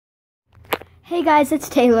Hey guys, it's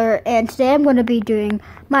Taylor, and today I'm going to be doing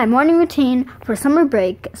my morning routine for summer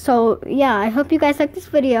break. So yeah, I hope you guys like this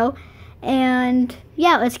video, and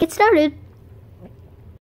yeah, let's get started.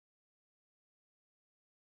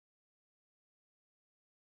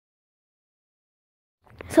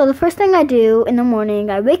 So the first thing I do in the morning,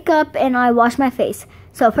 I wake up and I wash my face.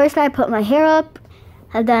 So first I put my hair up,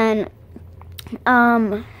 and then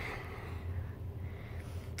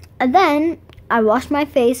I wash my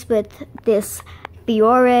face with this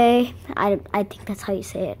Biore. I think that's how you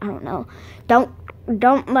say it. I don't know.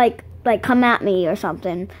 Don't like come at me or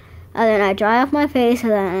something. And then I dry off my face,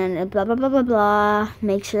 and then blah blah blah blah blah.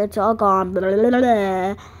 Make sure it's all gone. Blah, blah, blah,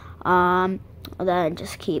 blah. And then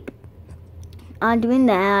just keep on doing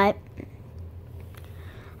that.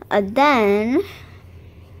 And then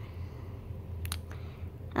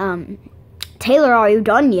Taylor, are you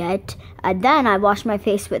done yet? And then I wash my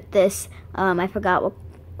face with this. I forgot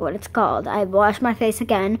what it's called. I wash my face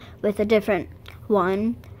again with a different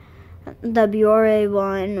one. The Biore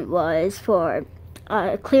one was for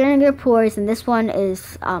clearing your pores, and this one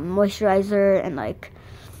is moisturizer and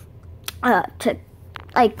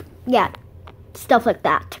stuff like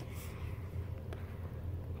that.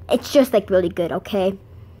 It's just really good, okay?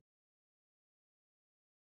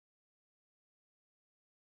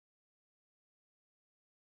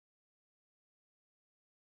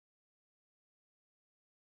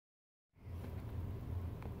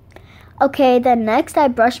 Okay, then next I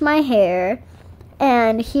brush my hair,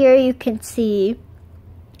 and here you can see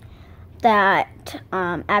that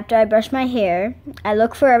after I brush my hair, I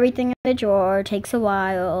look for everything in the drawer. It takes a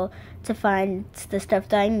while to find the stuff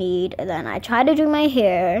that I need, and then I try to do my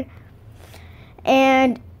hair,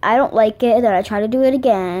 and I don't like it, and then I try to do it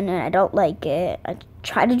again, and I don't like it. I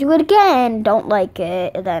try to do it again, don't like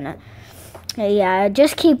it, and then, yeah,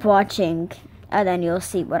 just keep watching, and then you'll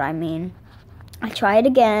see what I mean. I try it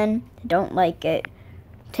again, don't like it,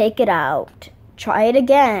 take it out, try it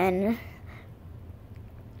again,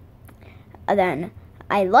 and then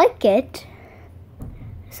I like it,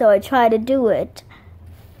 so I try to do it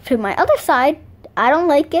to my other side. I don't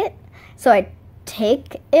like it, so I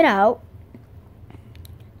take it out,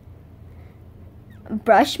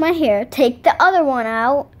 brush my hair, take the other one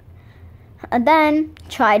out, and then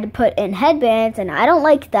try to put in headbands, and I don't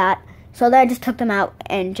like that, so then I just took them out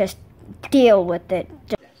and just deal with it.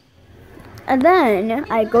 And then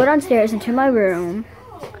I go downstairs into my room,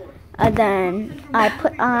 and then I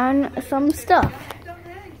put on some stuff.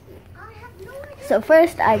 So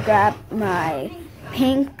first I grab my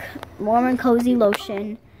pink warm and cozy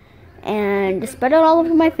lotion and spread it all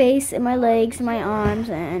over my face and my legs and my arms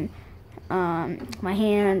and my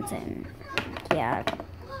hands, and yeah.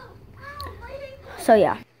 So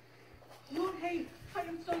yeah. Hey, I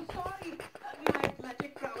am so sorry. My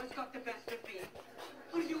athletic prowess got the best of me.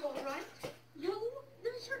 Are you alright? No,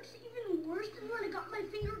 this hurts even worse than when I got my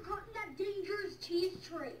finger caught in that dangerous cheese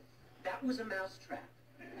tray. That was a mousetrap.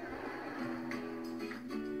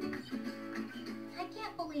 I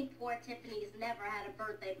can't believe poor Tiffany has never had a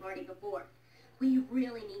birthday party before. We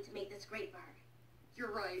really need to make this great for her.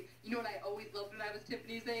 You're right. You know what I always loved when I was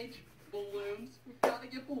Tiffany's age? Balloons. We've got to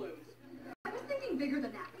get balloons. I was thinking bigger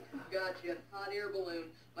than that. Gotcha. Hot air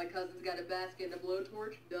balloon. My cousin's got a basket and a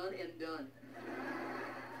blowtorch. Done and done.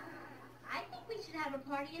 I think we should have a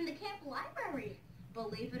party in the camp library.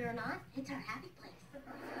 Believe it or not, it's our happy place.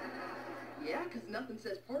 Yeah, because nothing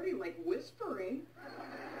says party like whispering.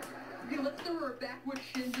 Okay, let's throw her a backwoods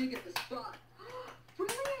shindig at the spot.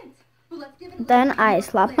 Brilliant! Well, let's give it Then I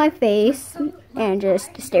slap my face and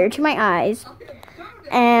just stare into my eyes,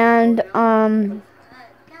 and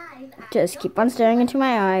just keep on staring into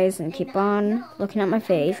my eyes and keep on looking at my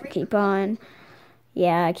face and keep on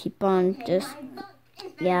just,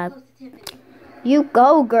 yeah. You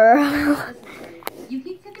go, girl. You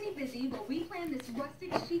keep Tiffany busy while we plan this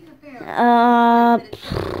rustic chic affair.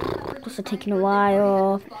 This is taking a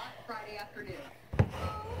while. Friday afternoon. Oh,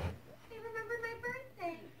 they remembered my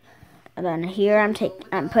birthday. And then here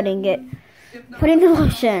I'm putting the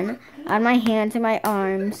lotion on my hands and my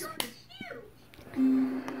arms.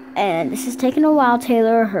 And this is taking a while,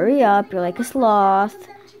 Taylor. Hurry up. You're like a sloth.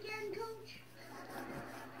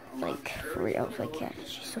 Like, for real. Like, yeah,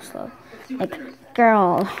 she's so slow. Like,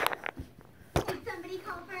 girl. Did somebody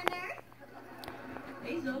call for a nurse?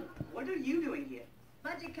 Hazel, what are you doing here?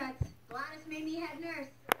 Budget cuts. Gladys made me head nurse.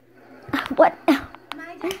 What?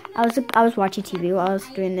 My dad I was watching TV while I was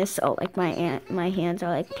doing this, so like my hands are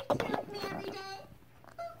like.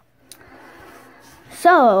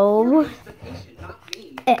 So,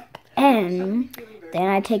 and then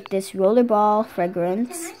I take this rollerball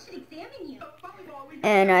fragrance,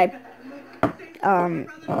 and I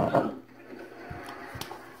oh,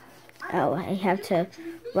 I have to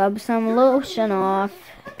rub some lotion off.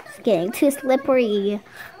 It's getting too slippery.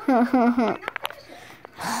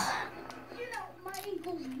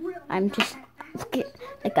 I'm just,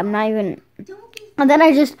 like, I'm not even, and then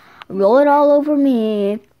I just roll it all over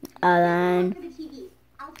me, and then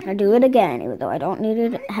I do it again, even though I don't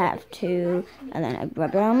need to have to, and then I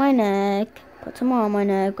rub it on my neck, put some more on my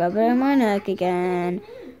neck, rub it on my neck again,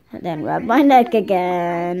 and then rub my neck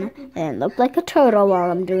again, and look like a turtle while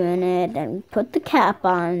I'm doing it, then put the cap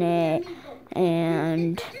on it,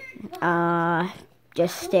 and,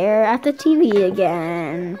 just stare at the TV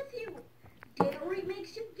again.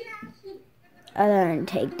 And then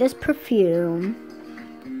take this perfume,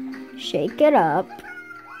 shake it up,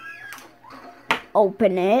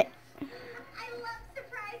 open it,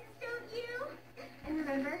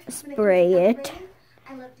 spray it,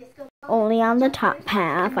 only on the top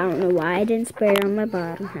half. I don't know why I didn't spray it on my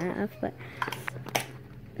bottom half, but,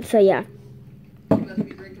 so yeah. You must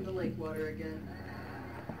be drinking the lake water again.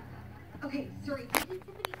 Okay, sorry.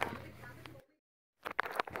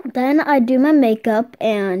 Then I do my makeup,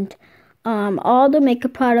 and all the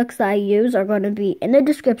makeup products I use are going to be in the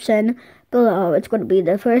description below. It's going to be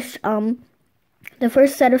the first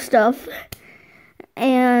set of stuff,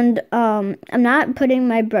 and I'm not putting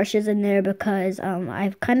my brushes in there because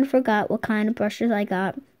I've kind of forgot what kind of brushes I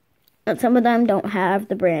got, and some of them don't have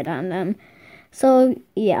the brand on them. So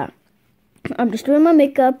yeah, I'm just doing my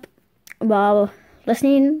makeup while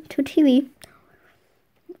listening to TV,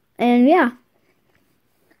 and yeah.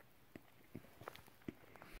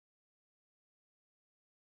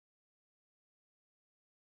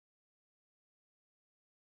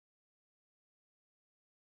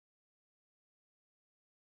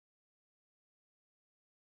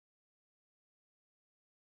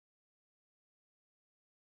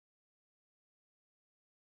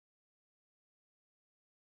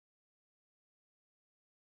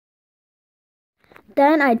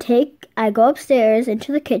 Then I go upstairs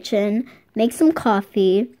into the kitchen, make some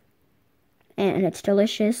coffee, and it's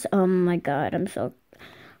delicious. Oh my god, I'm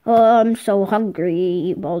so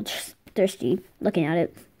hungry, well, just thirsty looking at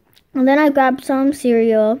it. And then I grab some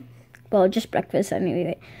cereal, well, just breakfast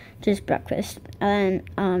anyway, just breakfast. And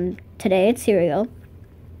today it's cereal.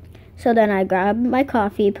 So then I grab my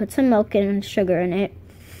coffee, put some milk and sugar in it,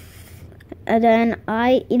 and then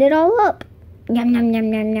I eat it all up. Yum, yum,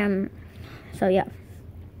 yum, yum, yum. So yeah.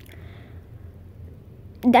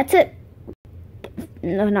 That's it.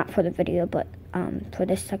 No, not for the video, but for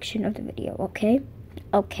this section of the video, okay?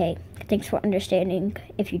 Okay. Thanks for understanding,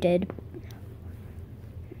 if you did.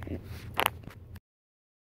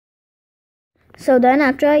 So then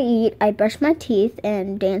after I eat, I brush my teeth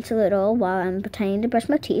and dance a little while I'm pretending to brush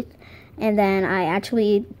my teeth. And then I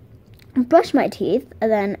actually brush my teeth.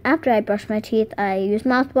 And then after I brush my teeth, I use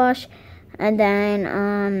mouthwash. And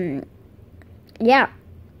then, yeah.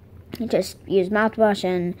 Just use mouthwash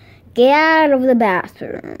and get out of the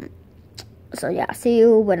bathroom. So yeah, see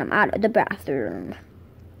you when I'm out of the bathroom.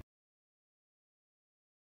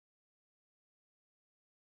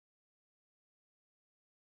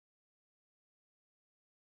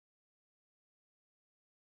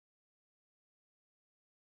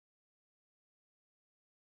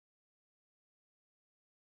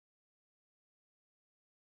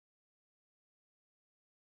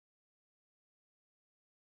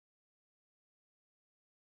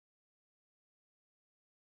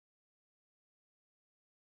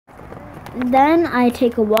 Then I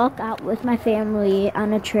take a walk out with my family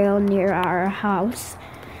on a trail near our house.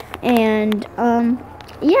 And,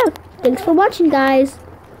 yeah, thanks for watching, guys.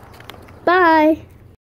 Bye.